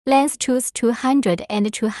Length choose 200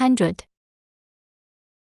 and 200.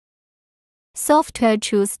 Software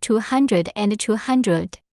choose 200 and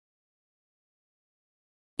 200.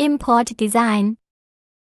 Import design.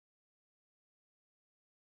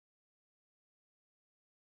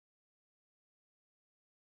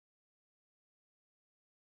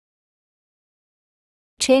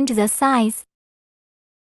 Change the size.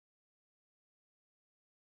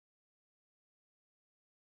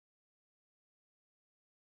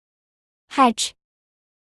 Hatch.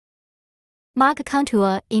 Mark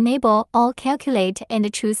contour, enable or calculate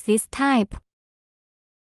and choose this type.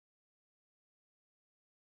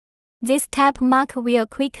 This type mark will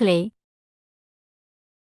quickly.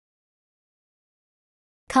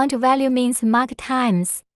 Count value means mark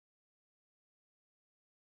times.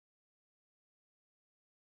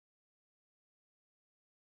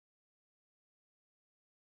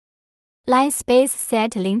 Line space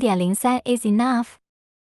set 0.03 is enough.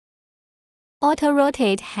 Auto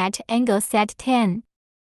rotate hatch angle set 10.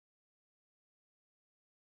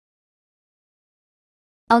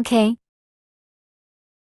 OK.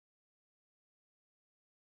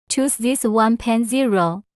 Choose this one pen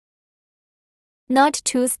 0. Not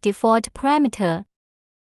choose default parameter.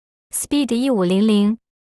 Speed 1500.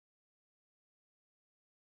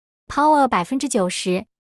 Power 90%.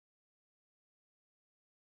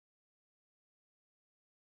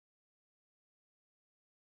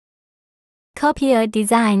 Copy a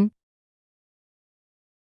design.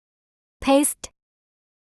 Paste.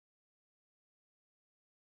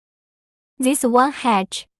 This one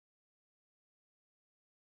hatch.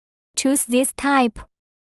 Choose this type.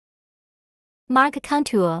 Mark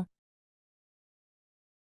contour.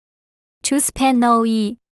 Choose panel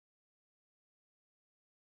E.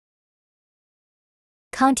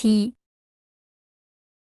 Count E.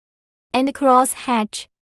 And cross hatch.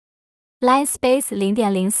 Line space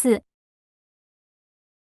 0.04.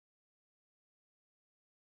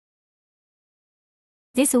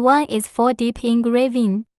 This one is for deep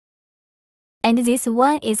engraving. And this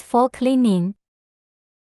one is for cleaning.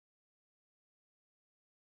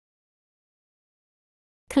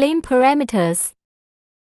 Clean parameters.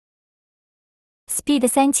 Speed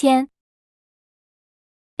 3000.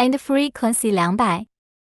 And frequency 200.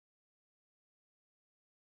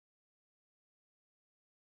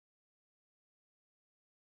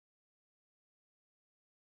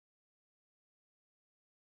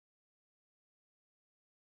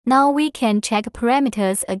 Now we can check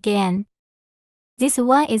parameters again. This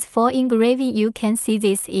one is for engraving. You can see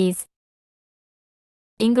this is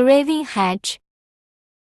engraving hatch.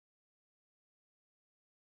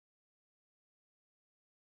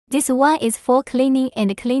 This one is for cleaning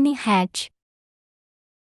and cleaning hatch.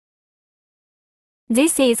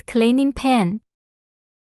 This is cleaning pen.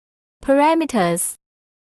 Parameters.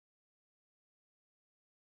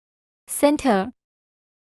 Center.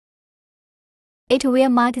 It will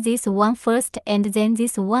mark this one first and then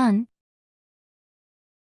this one.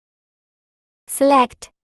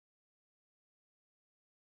 Select.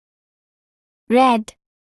 Red.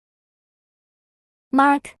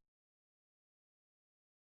 Mark.